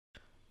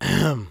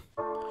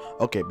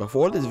Okay,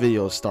 before this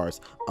video starts,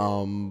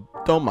 don't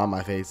mind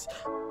my face.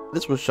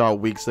 This was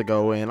shot weeks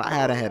ago and I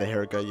hadn't had a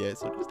haircut yet,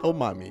 so just don't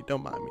mind me,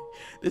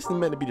 This is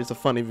meant to be just a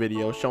funny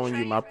video showing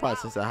you my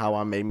process of how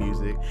I make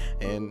music,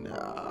 and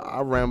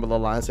I ramble a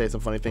lot and say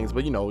some funny things,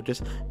 but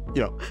just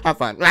have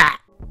fun.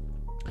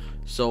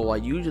 So I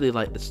usually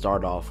like to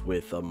start off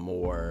with a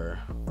more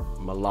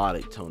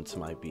melodic tone to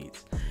my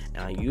beats,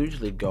 and I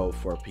usually go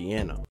for a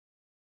piano.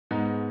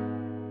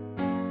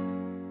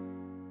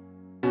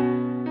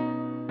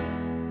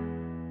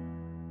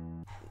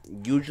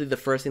 Usually the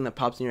first thing that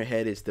pops in your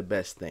head is the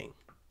best thing.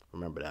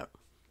 Remember that.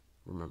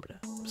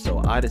 So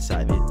I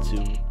decided to,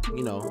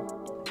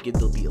 give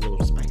the beat a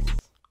little spice.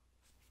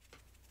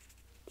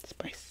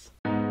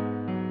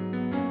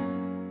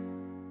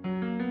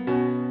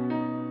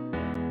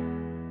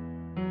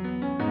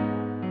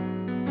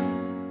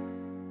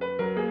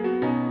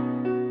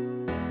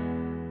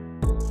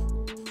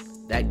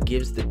 That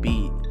gives the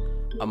beat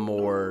a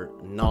more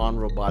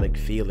non-robotic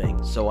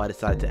feeling. So I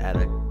decided to add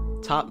a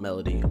top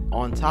melody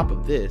on top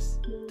of this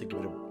to give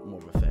it more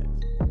of effect.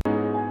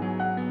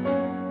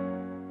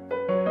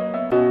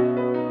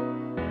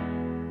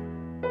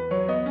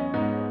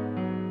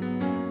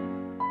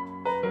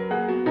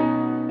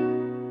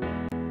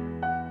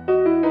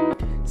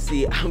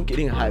 See, I'm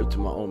getting hyped to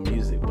my own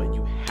music, but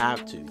you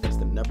have to. That's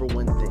the number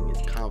one thing,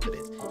 is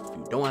confidence. If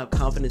you don't have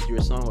confidence in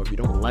your song, or if you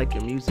don't like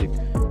your music,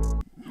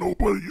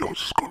 nobody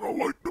else is gonna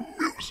like the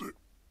music.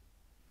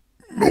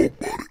 Nobody.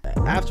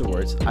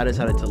 Afterwards, I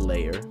decided to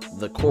layer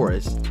the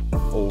chorus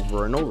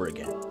over and over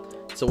again,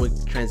 so it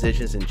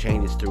transitions and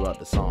changes throughout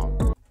the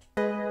song.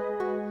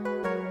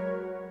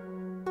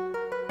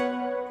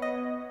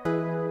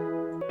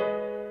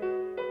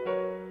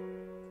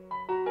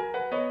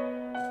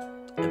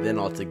 And then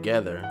all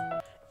together,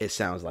 it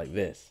sounds like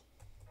this.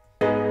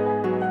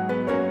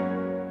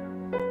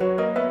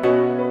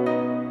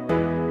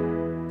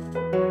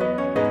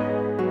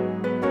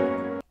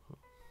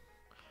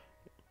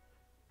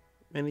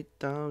 Many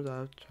times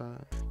I've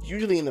tried.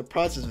 Usually in the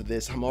process of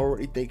this, I'm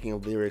already thinking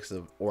of lyrics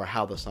or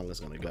how the song is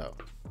going to go.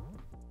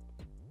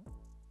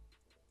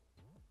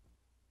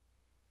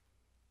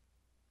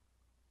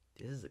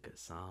 This is a good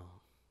song.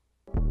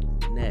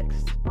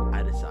 Next,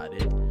 I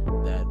decided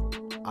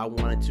that I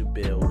wanted to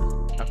build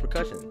a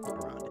percussion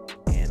around it,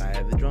 and I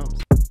have the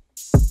drums.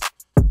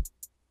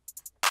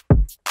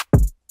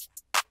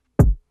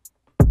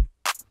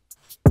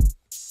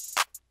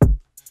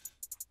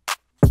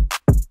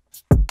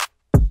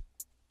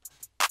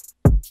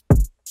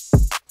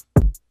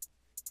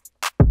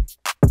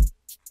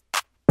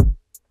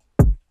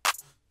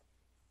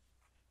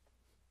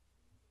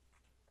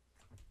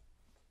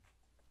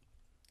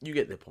 You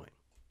get the point.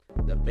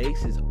 The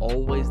bass is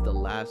always the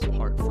last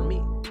part for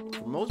me.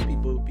 For most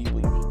people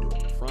usually do it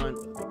in the front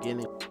or the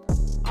beginning.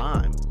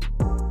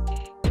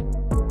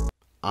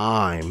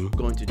 I'm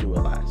going to do it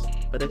last.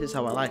 But that's just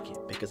how I like it,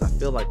 because I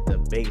feel like the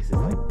bass is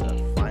like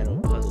the final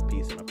puzzle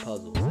piece in a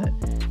puzzle set.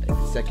 Like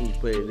the second you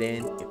put it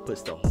in, it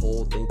puts the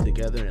whole thing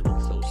together and it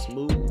looks so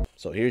smooth.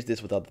 So here's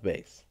this without the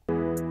bass.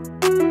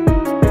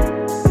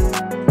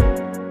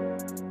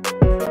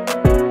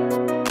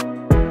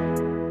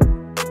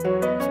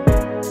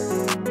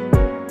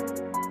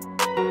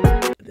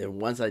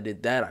 Once I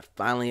did that, I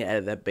finally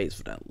added that bass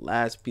for that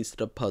last piece of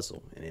the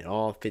puzzle, and it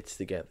all fits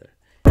together.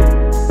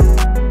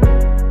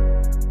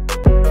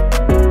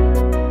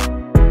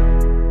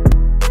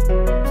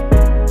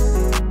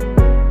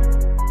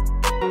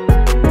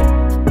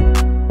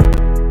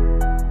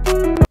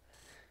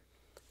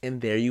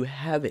 And there you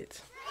have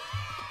it,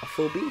 a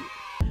full beat.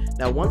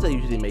 Now, once I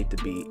usually make the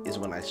beat is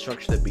when I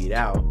structure the beat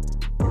out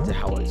into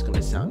how it's going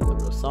to sound in the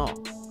real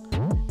song.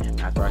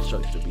 And after I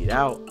structure the beat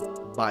out,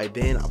 by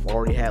then I've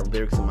already had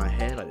lyrics in my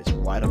head. I just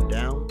write them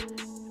down,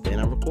 then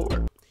I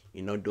record.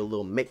 Do a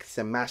little mix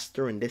and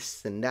master and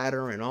this and that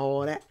and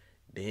all that.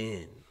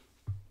 Then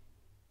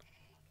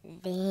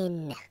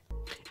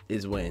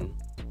is when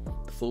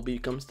the full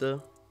beat comes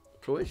to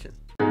fruition.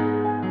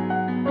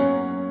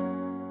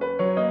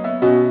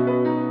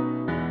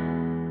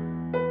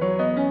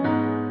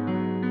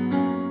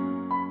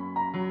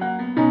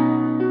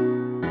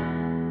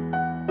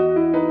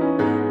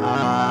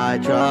 I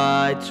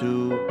try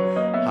to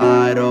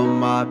hide all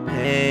my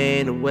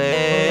pain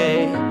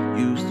away.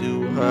 Used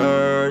to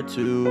hurt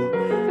to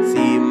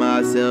see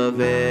myself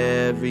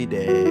every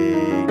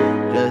day.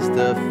 Just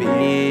a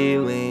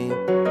feeling,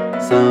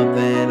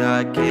 something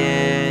I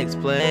can't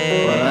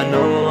explain. But I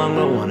no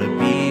longer wanna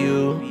be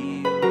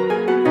you.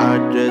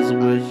 I just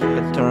wish I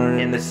could turn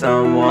into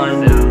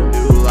someone new.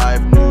 New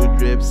life, new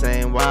drip,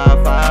 same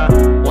Wi-Fi.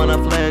 Wanna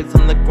flex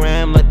on the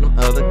gram like them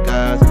other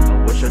guys.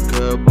 I wish I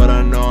could, but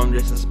I know I'm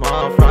just a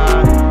small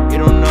fry. You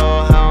don't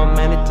know how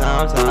many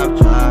times I've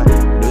tried.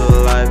 New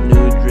life,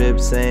 new drip,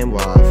 same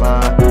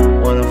Wi-Fi.